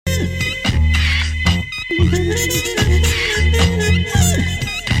Hi,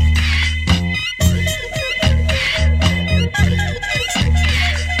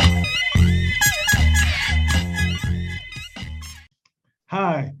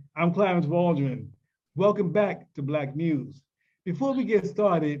 I'm Clarence Waldron. Welcome back to Black Muse. Before we get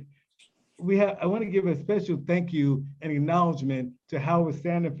started, I want to give a special thank you and acknowledgement to Howard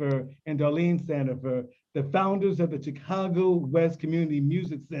Sandifer and Darlene Sandifer, the founders of the Chicago West Community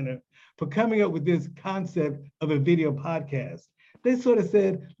Music Center, for coming up with this concept of a video podcast. They sort of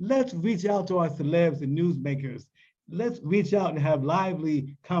said, let's reach out to our celebs and newsmakers. Let's reach out and have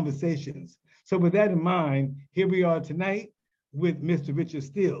lively conversations. So with that in mind, here we are tonight with Mr. Richard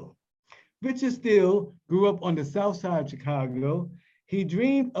Steele. Richard Steele grew up on the south side of Chicago. He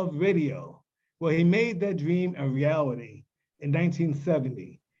dreamed of radio. Well, he made that dream a reality in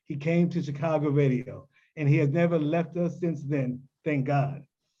 1970. He came to Chicago radio, and he has never left us since then, thank God.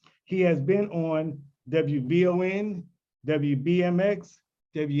 He has been on WVON, WBMX,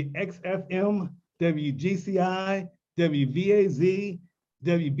 WXFM, WGCI, WVAZ,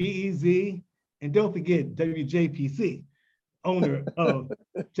 WBEZ, and don't forget WJPC, owner of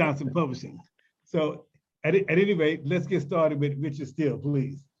Johnson Publishing. So at any rate, let's get started with Richard Steele,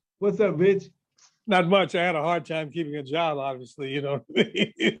 please. What's up, Rich? Not much. I had a hard time keeping a job, obviously, you know.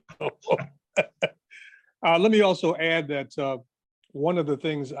 Let me also add that one of the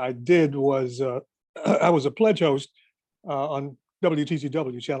things I did was I was a pledge host on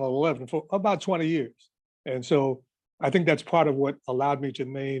WTCW, Channel 11, for about 20 years. And so I think that's part of what allowed me to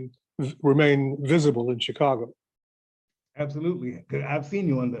remain visible in Chicago. Absolutely. I've seen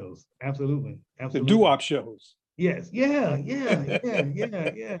you on those. Absolutely. The doo-wop shows. Yes. Yeah.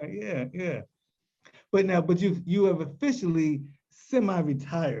 But you have officially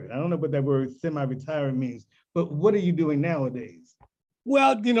semi-retired. I don't know what that word semi-retired means, but what are you doing nowadays?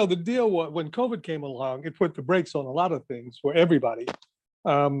 Well, you know, the deal was when COVID came along, it put the brakes on a lot of things for everybody.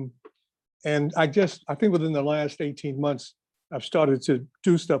 And I think within the last 18 months, I've started to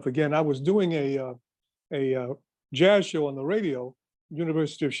do stuff again. I was doing a jazz show on the radio,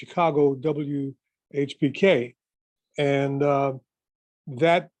 University of Chicago, WHPK. And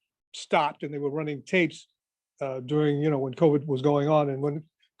that stopped, and they were running tapes during, when COVID was going on. And when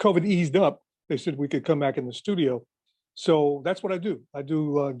COVID eased up, they said we could come back in the studio. So that's what I do. I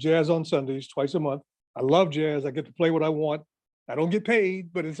do jazz on Sundays, twice a month. I love jazz. I get to play what I want. I don't get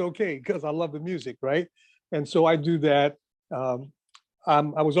paid, but it's okay because I love the music, right? And so I do that. I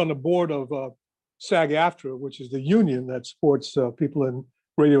was on the board of SAG-AFTRA, which is the union that supports people in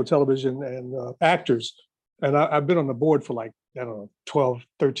radio, television, and actors. And I've been on the board for 12,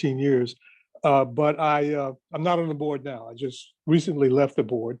 13 years. But I'm not on the board now. I just recently left the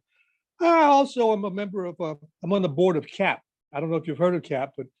board. I also am a member of, I'm on the board of CAP. I don't know if you've heard of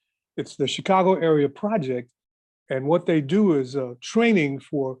CAP, but it's the Chicago Area Project. And what they do is training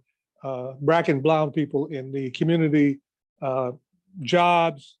for Black and brown people in the community,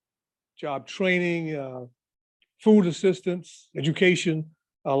 jobs, job training, food assistance, education,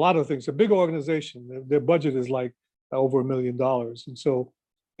 a lot of things. A big organization. Their budget is like over $1 million. And so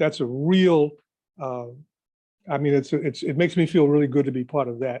that's a real, it makes me feel really good to be part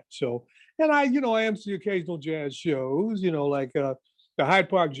of that. So, and I MC occasional jazz shows, like the Hyde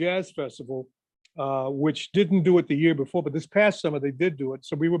Park Jazz Festival, which didn't do it the year before, but this past summer they did do it.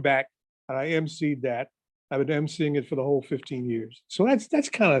 So we were back and I MC'd that. I've been MCing it for the whole 15 years. So that's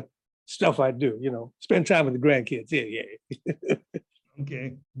kind of stuff I do, spend time with the grandkids. Yeah.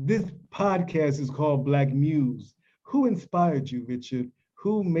 Okay. This podcast is called Black Muse. Who inspired you, Richard?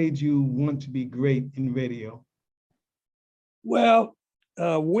 Who made you want to be great in radio? Well,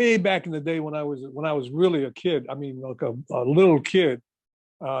 way back in the day when I was really a kid, like a little kid,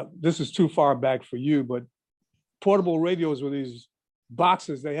 this is too far back for you, but portable radios were these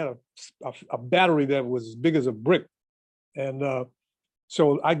boxes. They had a battery that was as big as a brick. And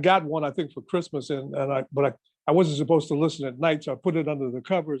so I got one, I think, for Christmas, but I wasn't supposed to listen at night, so I put it under the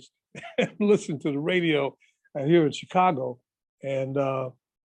covers and listened to the radio here in Chicago. And I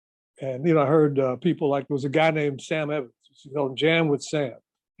heard people like, there was a guy named Sam Evans, Jam with Sam.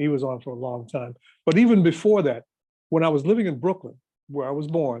 He was on for a long time. But even before that, when I was living in Brooklyn, where I was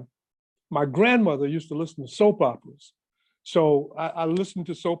born, my grandmother used to listen to soap operas. So I listened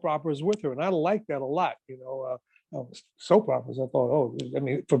to soap operas with her, and I liked that a lot. Soap operas, I thought,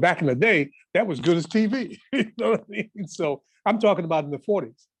 for back in the day, that was good as TV. You know what I mean? So I'm talking about in the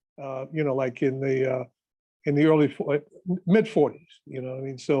 40s, like in the early mid 40s. You know what I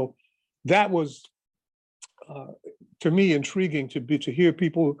mean? So that was to me intriguing to hear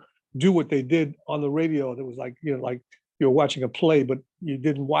people do what they did on the radio. That was like you're watching a play, but you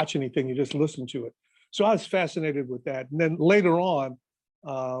didn't watch anything; you just listened to it. So I was fascinated with that. And then later on,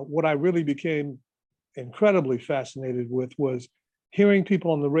 what I really became incredibly fascinated with was hearing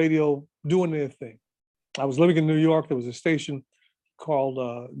people on the radio doing their thing. I was living in New York. There was a station called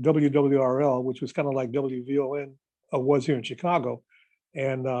WWRL, which was kind of like WVON was here in Chicago.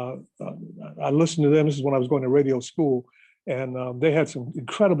 And I listened to them. This is when I was going to radio school. And they had some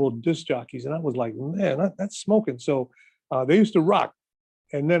incredible disc jockeys. And I was like, man, that's smoking. So they used to rock.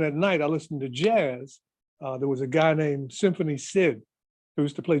 And then at night, I listened to jazz. There was a guy named Symphony Sid who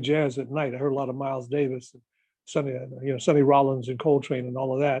used to play jazz at night. I heard a lot of Miles Davis, and Sonny Rollins and Coltrane and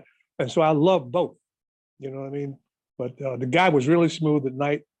all of that. And so I loved both, you know what I mean? But the guy was really smooth at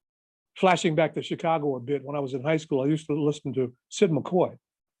night. Flashing back to Chicago a bit, when I was in high school, I used to listen to Sid McCoy.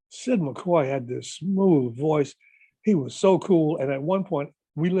 Sid McCoy had this smooth voice. He was so cool. And at one point,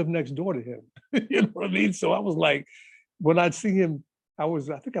 we lived next door to him. You know what I mean? So I was like, when I'd see him, I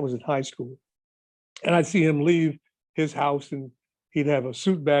think I was in high school, and I'd see him leave his house, and he'd have a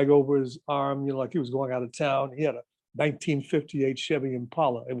suit bag over his arm, like he was going out of town. He had a 1958 Chevy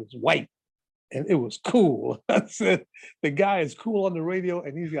Impala. It was white, and it was cool. I said, the guy is cool on the radio,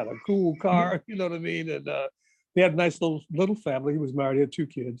 and he's got a cool car, you know what I mean? And he had a nice little family. He was married, he had 2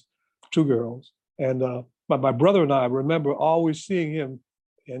 kids, 2 girls. And my brother and I remember always seeing him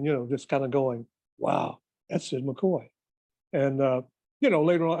and, just kind of going, wow, that's Sid McCoy. And,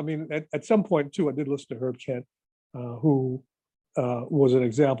 later on, I mean, at some point too, I did listen to Herb Kent, who was an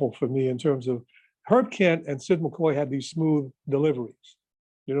example for me in terms of Herb Kent and Sid McCoy had these smooth deliveries.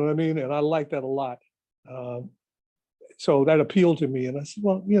 You know what I mean? And I like that a lot. So that appealed to me. And I said,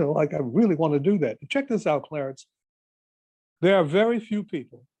 well, I really want to do that. Check this out, Clarence. There are very few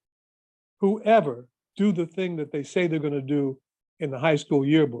people who ever do the thing that they say they're going to do in the high school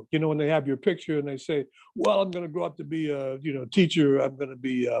yearbook. When they have your picture and they say, well, I'm going to grow up to be a, teacher. I'm going to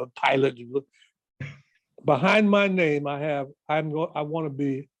be a pilot. Behind my name, I want to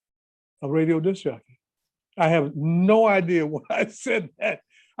be a radio disc jockey. I have no idea why I said that.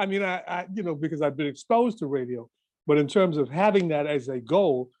 I mean, I because I've been exposed to radio, but in terms of having that as a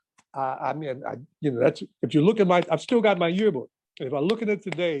goal, that's, if you look at I've still got my yearbook. And if I look at it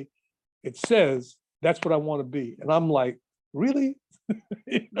today, it says that's what I want to be. And I'm like, really?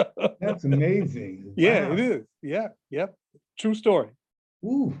 That's amazing. Yeah, Wow. it is. Yeah, yep. True story.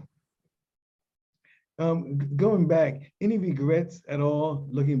 Ooh. Going back, any regrets at all,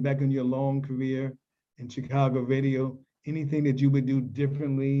 looking back on your long career in Chicago radio? Anything that you would do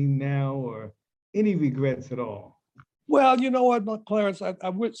differently now, or any regrets at all? Well, you know what, Clarence, I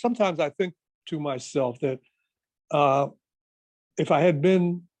would sometimes I think to myself that if I had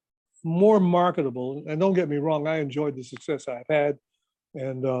been more marketable, and don't get me wrong, I enjoyed the success I've had,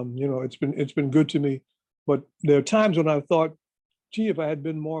 and it's been good to me. But there are times when I thought, gee, if I had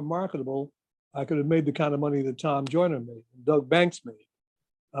been more marketable, I could have made the kind of money that Tom Joyner made, Doug Banks made.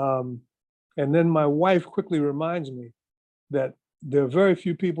 And then my wife quickly reminds me that there are very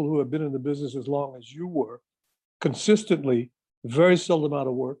few people who have been in the business as long as you were, consistently, very seldom out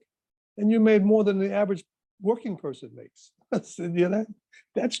of work, and you made more than the average working person makes. I said,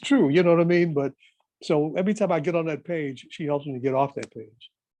 that's true, you know what I mean? But so every time I get on that page, she helps me to get off that page,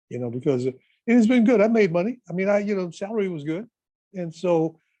 because it has been good. I made money. I mean, salary was good. And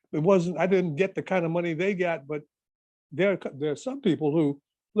so I didn't get the kind of money they got, but there are some people who,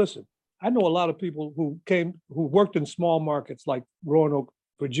 listen, I know a lot of people who worked in small markets like Roanoke,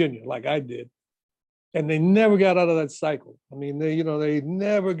 Virginia, like I did, and they never got out of that cycle. I mean, they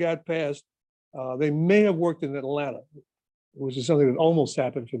never got past, they may have worked in Atlanta, which is something that almost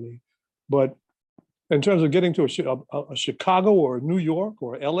happened to me. But in terms of getting to a Chicago or New York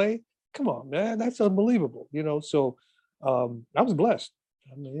or LA, come on, man, that's unbelievable, So I was blessed.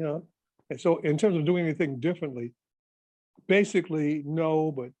 I mean, and so in terms of doing anything differently, basically,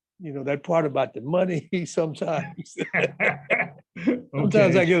 no, but that part about the money sometimes.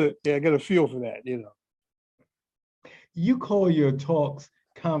 Sometimes I get a feel for that, You call your talks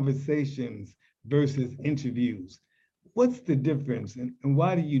conversations versus interviews. What's the difference, and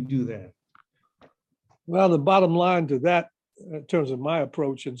why do you do that? Well, the bottom line to that, in terms of my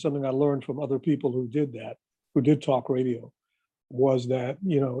approach and something I learned from other people who did talk radio, was that,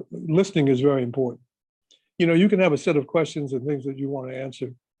 listening is very important. You can have a set of questions and things that you want to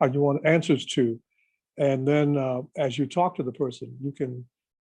answer, or you want answers to. And then as you talk to the person, you can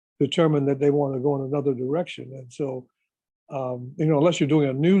determine that they want to go in another direction. And so, unless you're doing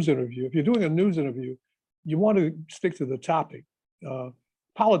a news interview, if you're doing a news interview, you want to stick to the topic.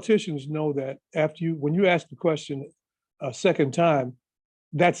 Politicians know that when you ask the question a second time,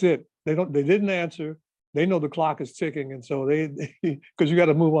 that's it. They didn't answer. They know the clock is ticking. And so because you got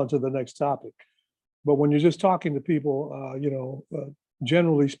to move on to the next topic. But when you're just talking to people,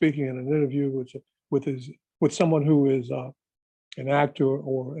 generally speaking, in an interview with someone who is an actor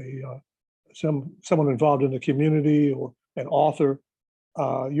or someone involved in the community or an author,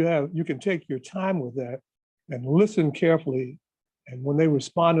 you can take your time with that and listen carefully. And when they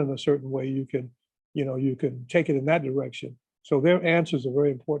respond in a certain way, you can take it in that direction. So their answers are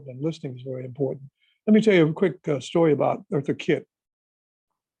very important, and listening is very important. Let me tell you a quick story about Eartha Kitt.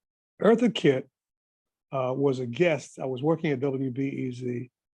 Eartha Kitt was a guest. I was working at WBEZ,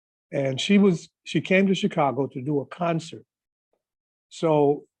 and she came to Chicago to do a concert.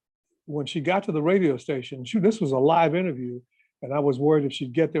 So when she got to the radio station, this was a live interview, and I was worried if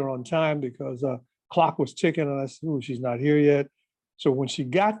she'd get there on time because clock was ticking, and I said, "Ooh, she's not here yet." So when she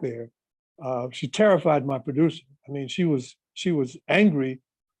got there, she terrified my producer. I mean, she was angry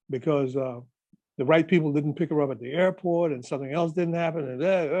because the right people didn't pick her up at the airport, and something else didn't happen,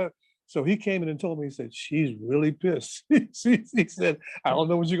 and so he came in and told me, he said, "She's really pissed." He said, "I don't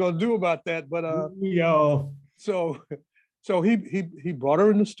know what you're gonna do about that," but so he brought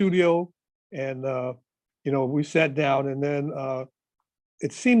her in the studio, and we sat down, and then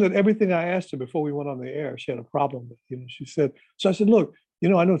it seemed that everything I asked her before we went on the air, she had a problem with. She said, so I said, "Look, I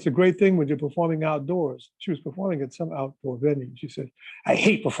know it's a great thing when you're performing outdoors." She was performing at some outdoor venue. She said, "I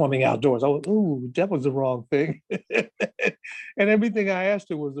hate performing outdoors." I went, "Ooh, that was the wrong thing." And everything I asked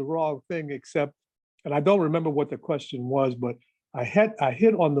her was the wrong thing, except, and I don't remember what the question was, but I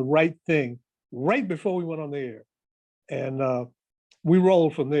hit on the right thing right before we went on the air. And we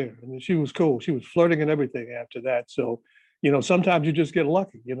rolled from there. And she was cool. She was flirting and everything after that. So, sometimes you just get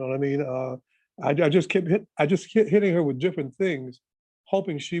lucky. You know what I mean? I just kept hitting her with different things,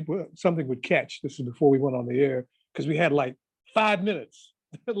 hoping something would catch. This is before we went on the air, because we had like 5 minutes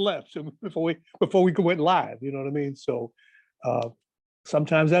left before we went live. You know what I mean? So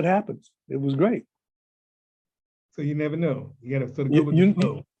sometimes that happens. It was great. So you never know. You got to sort of go with the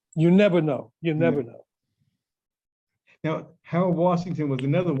flow. You never know. You never know. Now, Howard Washington was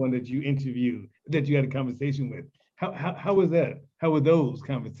another one that you interviewed, that you had a conversation with. How was that? How were those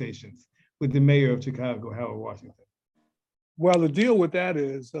conversations with the mayor of Chicago, Howard Washington? Well, the deal with that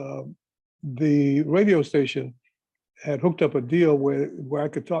is the radio station had hooked up a deal where I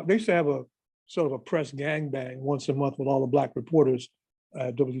could talk. They used to have a sort of a press gangbang once a month with all the Black reporters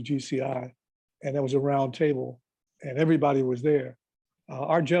at WGCI, and there was a round table, and everybody was there.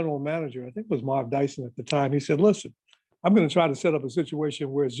 Our general manager, I think it was Marv Dyson at the time, he said, "Listen, I'm going to try to set up a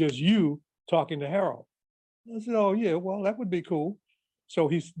situation where it's just you talking to Harold." I said, "Oh yeah, well, that would be cool." So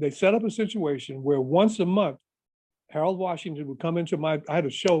they set up a situation where once a month, Harold Washington would come into I had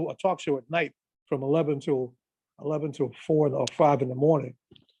a talk show at night from 11 till 4 or 5 in the morning.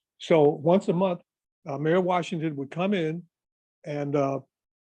 So once a month, Mayor Washington would come in, and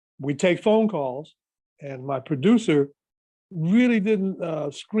we'd take phone calls, and my producer really didn't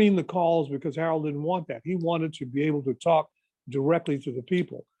screen the calls because Harold didn't want that. He wanted to be able to talk directly to the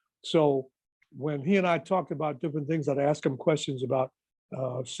people. So when he and I talked about different things, I'd ask him questions about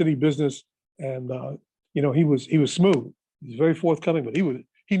city business, and he was smooth. He was very forthcoming, but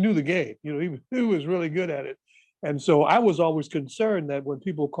he knew the game. He was really good at it. And so I was always concerned that when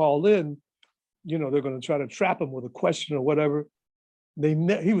people called in, they're going to try to trap him with a question or whatever.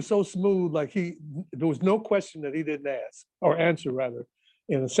 He was so smooth, like there was no question that he didn't ask or answer, rather,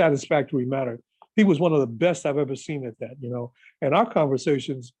 in a satisfactory manner. He was one of the best I've ever seen at that, and our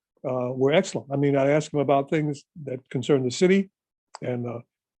conversations were excellent. I mean, I asked him about things that concerned the city, and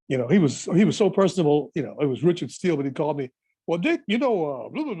he was so personable. It was Richard Steele, but he called me, "Well, Dick, blah,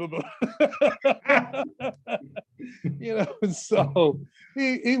 blah, blah." So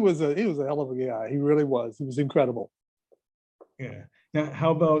he was a hell of a guy. He really was. He was incredible. Yeah. Now,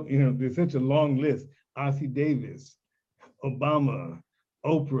 how about, there's such a long list: Ossie Davis, Obama,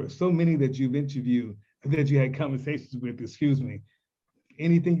 Oprah, so many that you've interviewed, that you had conversations with, excuse me.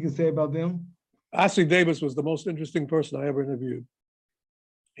 Anything you can say about them? Ossie Davis was the most interesting person I ever interviewed.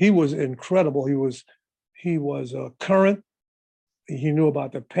 He was incredible. He was current. He knew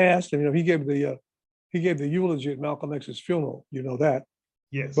about the past, and he gave the eulogy at Malcolm X's funeral. You know that.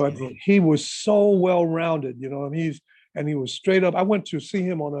 Yes. But he was so well-rounded, and he was straight up. I went to see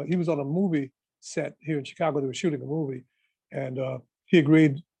him he was on a movie set here in Chicago. They were shooting a movie, and he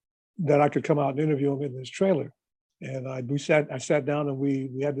agreed that I could come out and interview him in his trailer. And I sat down, and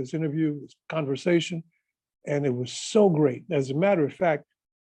we had this interview, this conversation, and it was so great. As a matter of fact,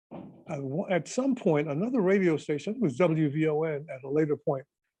 at some point, another radio station, it was WVON at a later point.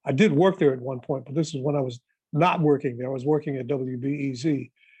 I did work there at one point, but this is when I was not working there. I was working at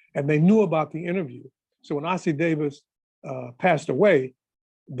WBEZ, and they knew about the interview. So when Ossie Davis passed away,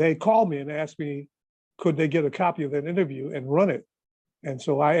 they called me and asked me could they get a copy of that interview and run it? And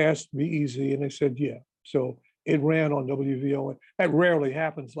so I asked BEZ, and they said, yeah. So it ran on WVO. And that rarely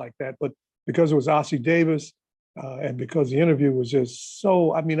happens like that, but because it was Ossie Davis, and because the interview was just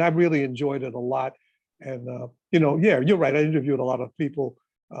so, I mean, I really enjoyed it a lot. And, yeah, you're right. I interviewed a lot of people,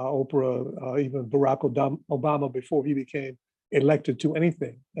 Oprah, even Barack Obama before he became elected to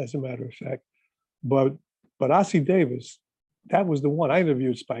anything, as a matter of fact. But Ossie Davis, that was the one. I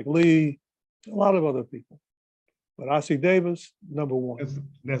interviewed Spike Lee, a lot of other people. But Ossie Davis, number one.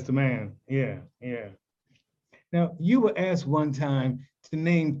 That's the man. Yeah, yeah. Now, you were asked one time to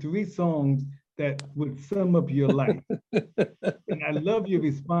name 3 songs that would sum up your life. And I love your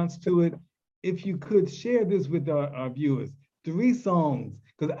response to it. If you could share this with our viewers, 3 songs,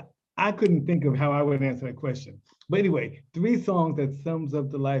 because I couldn't think of how I would answer that question. But anyway, 3 songs that sums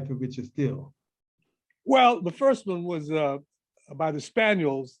up the life of Richard Steele. Well, the first one was by the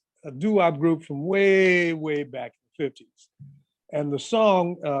Spaniels, a doo-wop group from way, way back in the 50s. And the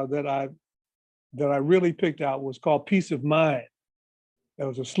song that I really picked out was called Peace of Mind. It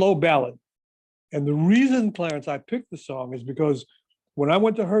was a slow ballad. And the reason, Clarence, I picked the song is because when I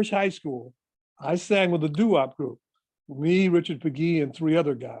went to Hirsch High School, I sang with a doo-wop group, me, Richard Pegee, and 3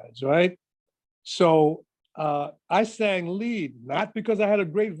 other guys, right? So I sang lead, not because I had a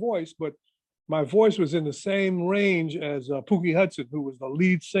great voice, but my voice was in the same range as Pookie Hudson, who was the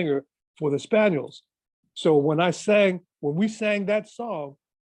lead singer for the Spaniels. So when we sang that song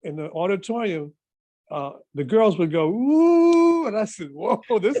in the auditorium, the girls would go, ooh, and I said, whoa,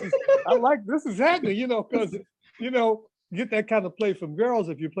 this is happening, because, get that kind of play from girls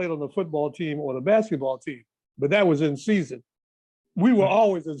if you played on the football team or the basketball team, but that was in season. We were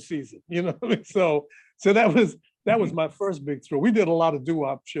always in season, So that was my first big thrill. We did a lot of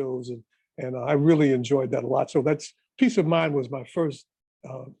doo-wop shows, and I really enjoyed that a lot. So that's Peace of Mind was my first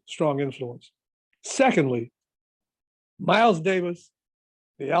strong influence. Secondly, Miles Davis,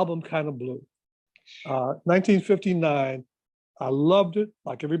 the album Kind of Blue. 1959, I loved it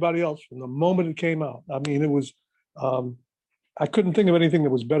like everybody else from the moment it came out. I mean, it was, I couldn't think of anything that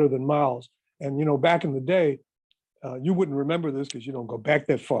was better than Miles. And, back in the day, you wouldn't remember this because you don't go back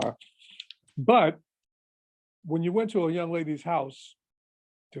that far. But when you went to a young lady's house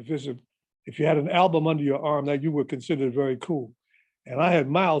to visit, if you had an album under your arm, that you were considered very cool. And I had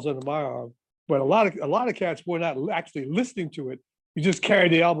Miles under my arm, but a lot of cats were not actually listening to it. You just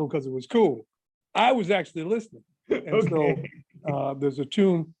carried the album because it was cool. I was actually listening. And okay. So there's a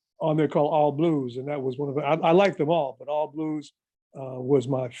tune on there called All Blues, and that was one of the, I like them all, but All Blues was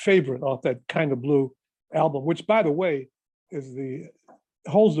my favorite off that Kind of Blue album, which, by the way,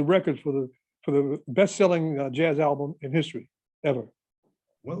 holds the record for the best-selling jazz album in history ever.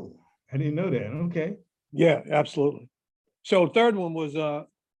 Whoa, I didn't know that. Okay. Yeah, absolutely. So third one was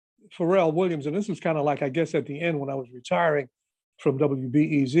Pharrell Williams, and this was kind of like, I guess, at the end when I was retiring from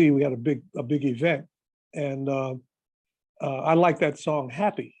WBEZ, we had a big event, and I liked that song,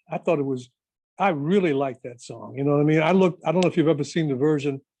 Happy. I really liked that song. You know what I mean? I don't know if you've ever seen the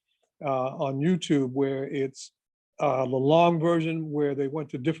version on YouTube where it's the long version where they went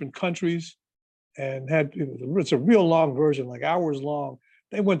to different countries and it's a real long version, like hours long.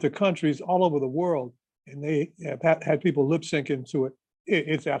 They went to countries all over the world and they had people lip sync into it.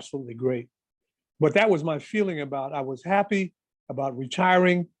 It's absolutely great. But that was my feeling I was happy about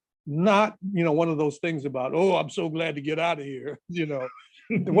retiring, not, one of those things about, oh, I'm so glad to get out of here.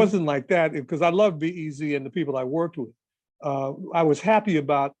 It wasn't like that because I love BEZ and the people I worked with. I was happy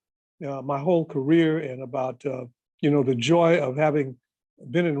about my whole career and about, the joy of having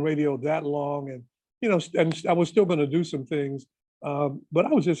been in radio that long and, and I was still going to do some things, but I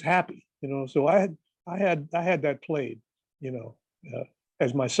was just happy, so I had that played,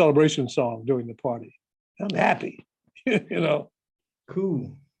 as my celebration song during the party. I'm happy,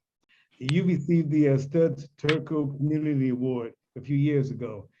 Cool. You received the Studs Terkel Community Award a few years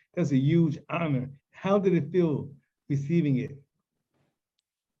ago. That's a huge honor. How did it feel receiving it?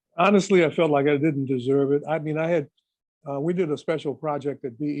 Honestly, I felt like I didn't deserve it. I mean, we did a special project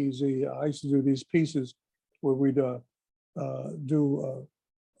at BEZ. I used to do these pieces where we'd do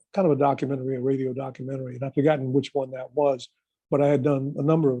kind of a radio documentary, and I've forgotten which one that was, but I had done a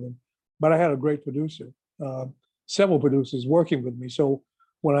number of them. But I had a great producer, several producers working with me. So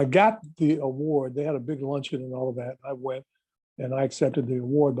when I got the award, they had a big luncheon and all of that. I went and I accepted the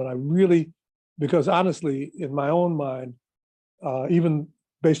award, but I really, because honestly, in my own mind, even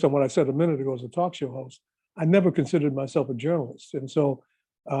based on what I said a minute ago as a talk show host, I never considered myself a journalist. And so,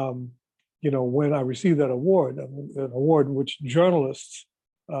 when I received that award, an award which journalists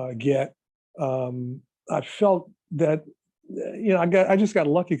get, I felt that, I just got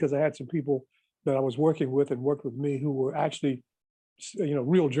lucky because I had some people that I was working with and worked with me who were actually,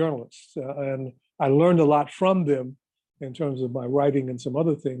 real journalists. And I learned a lot from them in terms of my writing and some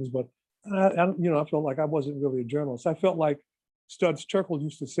other things, but I felt like I wasn't really a journalist. I felt like Studs Terkel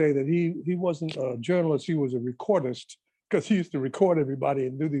used to say that he wasn't a journalist, he was a recordist, because he used to record everybody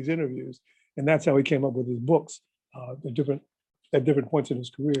and do these interviews. And that's how he came up with his books at different points in his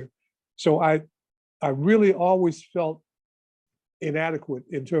career. So I really always felt inadequate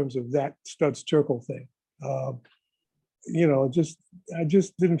in terms of that Studs Terkel thing. I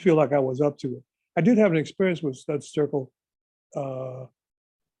just didn't feel like I was up to it. I did have an experience with Studs Terkel a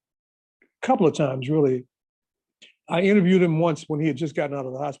couple of times, really. I interviewed him once when he had just gotten out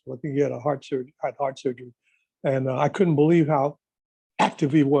of the hospital. I think he had heart surgery. And I couldn't believe how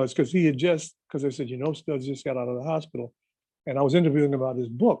active he was, because I said, Studs just got out of the hospital. And I was interviewing him about his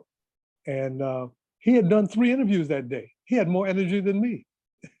book. And he had done 3 interviews that day. He had more energy than me.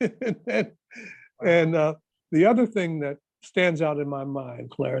 and the other thing that stands out in my mind,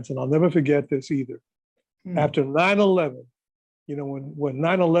 Clarence, and I'll never forget this either, after 9/11, when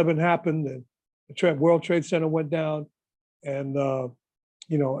 9/11 happened and the World Trade Center went down, and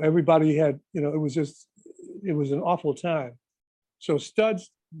everybody had, it was an awful time. So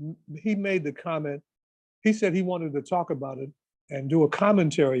Studs, he made the comment, he said he wanted to talk about it and do a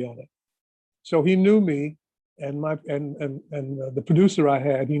commentary on it. So he knew me, and the producer I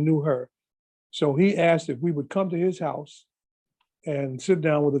had, he knew her. So he asked if we would come to his house and sit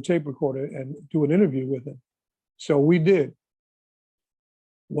down with a tape recorder and do an interview with him. So we did.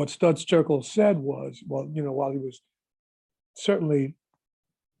 What Studs Terkel said was, while he was certainly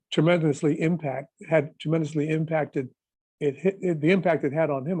tremendously impacted, the impact it had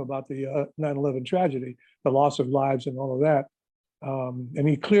on him about the 9/11 tragedy, the loss of lives and all of that. And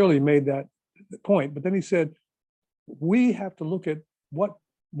he clearly made that point. But then he said, we have to look at what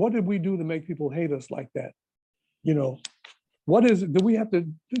did we do to make people hate us like that? What is it? Do we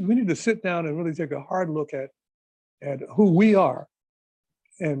need to sit down and really take a hard look at who we are?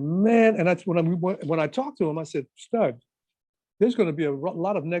 And man, and that's when I talked to him, I said, Stud, there's going to be a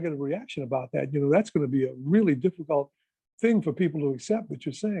lot of negative reaction about that. That's going to be a really difficult thing for people to accept what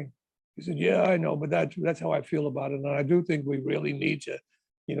you're saying. He said, yeah, I know, but that's how I feel about it. And I do think we really need to,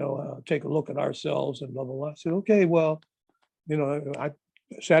 take a look at ourselves and blah, blah, blah. I said, okay, well, I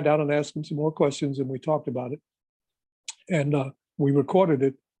sat down and asked him some more questions, and we talked about it. And we recorded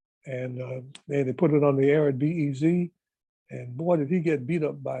it, and they put it on the air at BEZ. And boy, did he get beat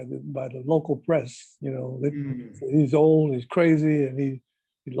up by the local press. He's old, he's crazy, and he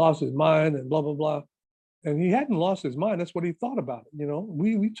lost his mind, and blah, blah, blah. And he hadn't lost his mind. That's what he thought about it.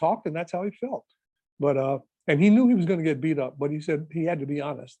 We talked, and that's how he felt. But and he knew he was going to get beat up, but he said he had to be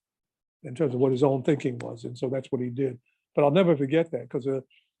honest in terms of what his own thinking was, and so that's what he did. But I'll never forget that, because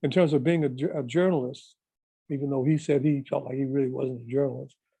in terms of being a journalist, even though he said he felt like he really wasn't a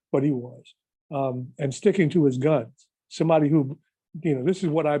journalist, but he was, and sticking to his guns. Somebody who, this is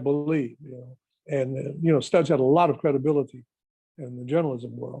what I believe, and Studs had a lot of credibility in the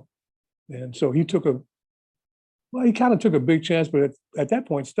journalism world, and so he kind of took a big chance. But at that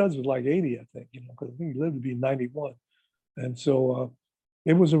point, Studs was like 80, I think, because I think he lived to be 91, and so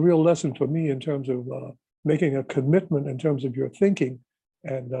it was a real lesson for me in terms of making a commitment in terms of your thinking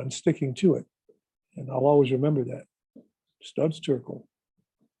and sticking to it, and I'll always remember that. Studs Terkel.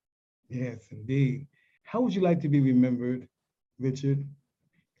 Yes, indeed. How would you like to be remembered, Richard?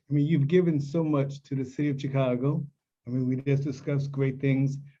 I mean, you've given so much to the city of Chicago. I mean, we just discussed great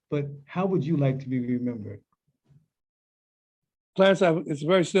things, but how would you like to be remembered? Clarence, it's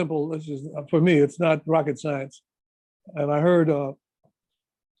very simple. This is, for me, it's not rocket science. And I heard, I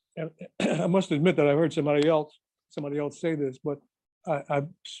must admit that I heard somebody else say this, but I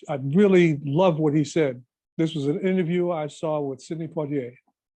really love what he said. This was an interview I saw with Sidney Poitier.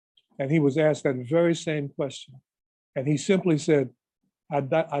 And he was asked that very same question. And he simply said,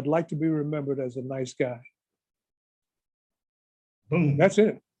 I'd like to be remembered as a nice guy. Boom. That's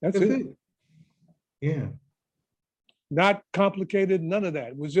it. That's it. Yeah. Not complicated, none of that.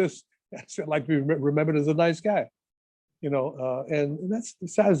 It was just, I'd like to be remembered as a nice guy. And that's the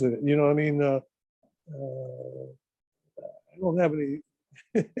size of it. I mean, I don't have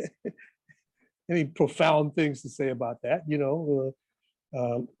any profound things to say about that.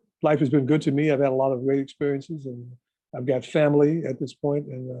 Life has been good to me. I've had a lot of great experiences, and I've got family at this point,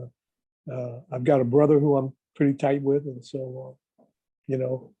 and I've got a brother who I'm pretty tight with, and so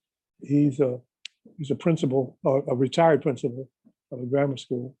he's a principal, a retired principal of a grammar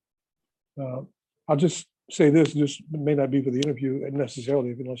school. I'll just say this may not be for the interview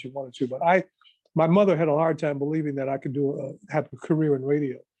necessarily, unless you wanted to, but my mother had a hard time believing that I could have a career in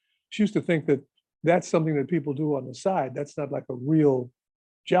radio. she used to think that that's something that people do on the side. That's not like a real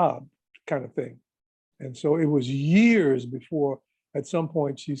job kind of thing. And so it was years before at some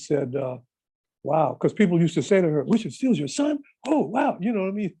point she said, wow, because people used to say to her, Richard Steele's your son? Oh, wow, you know what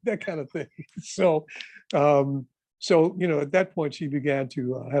I mean? That kind of thing. So, at that point, she began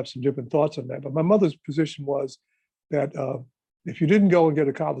to have some different thoughts on that. But my mother's position was that if you didn't go and get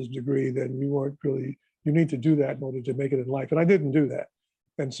a college degree, then you need to do that in order to make it in life. And I didn't do that.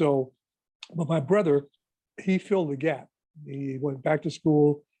 And so, but my brother, he filled the gap. He went back to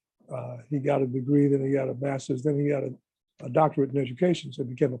school. He got a degree, then he got a master's, then he got a doctorate in education, so he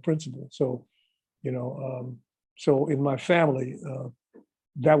became a principal. So, so in my family,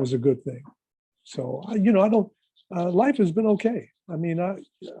 that was a good thing. So, life has been okay. I mean,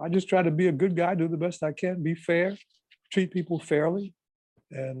 I just try to be a good guy, do the best I can, be fair, treat people fairly,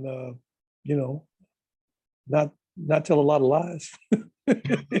 and, not tell a lot of lies.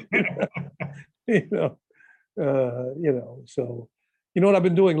 So, what I've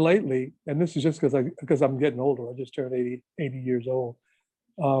been doing lately, and this is just because I'm getting older. I just turned 80 years old.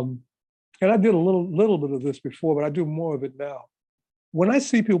 And I did a little bit of this before, but I do more of it now. When I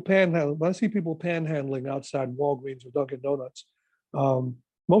see people panhandling outside Walgreens or Dunkin' Donuts,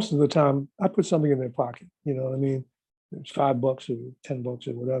 most of the time I put something in their pocket. You know what I mean? It's $5 or $10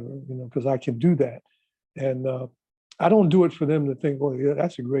 or whatever, because I can do that. And I don't do it for them to think, oh, yeah,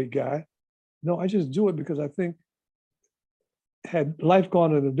 that's a great guy. No, I just do it because I think had life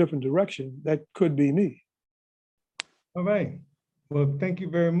gone in a different direction, that could be me. All right. Well, thank you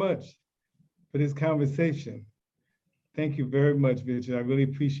very much for this conversation. Thank you very much, Richard. I really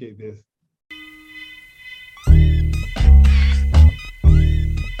appreciate this.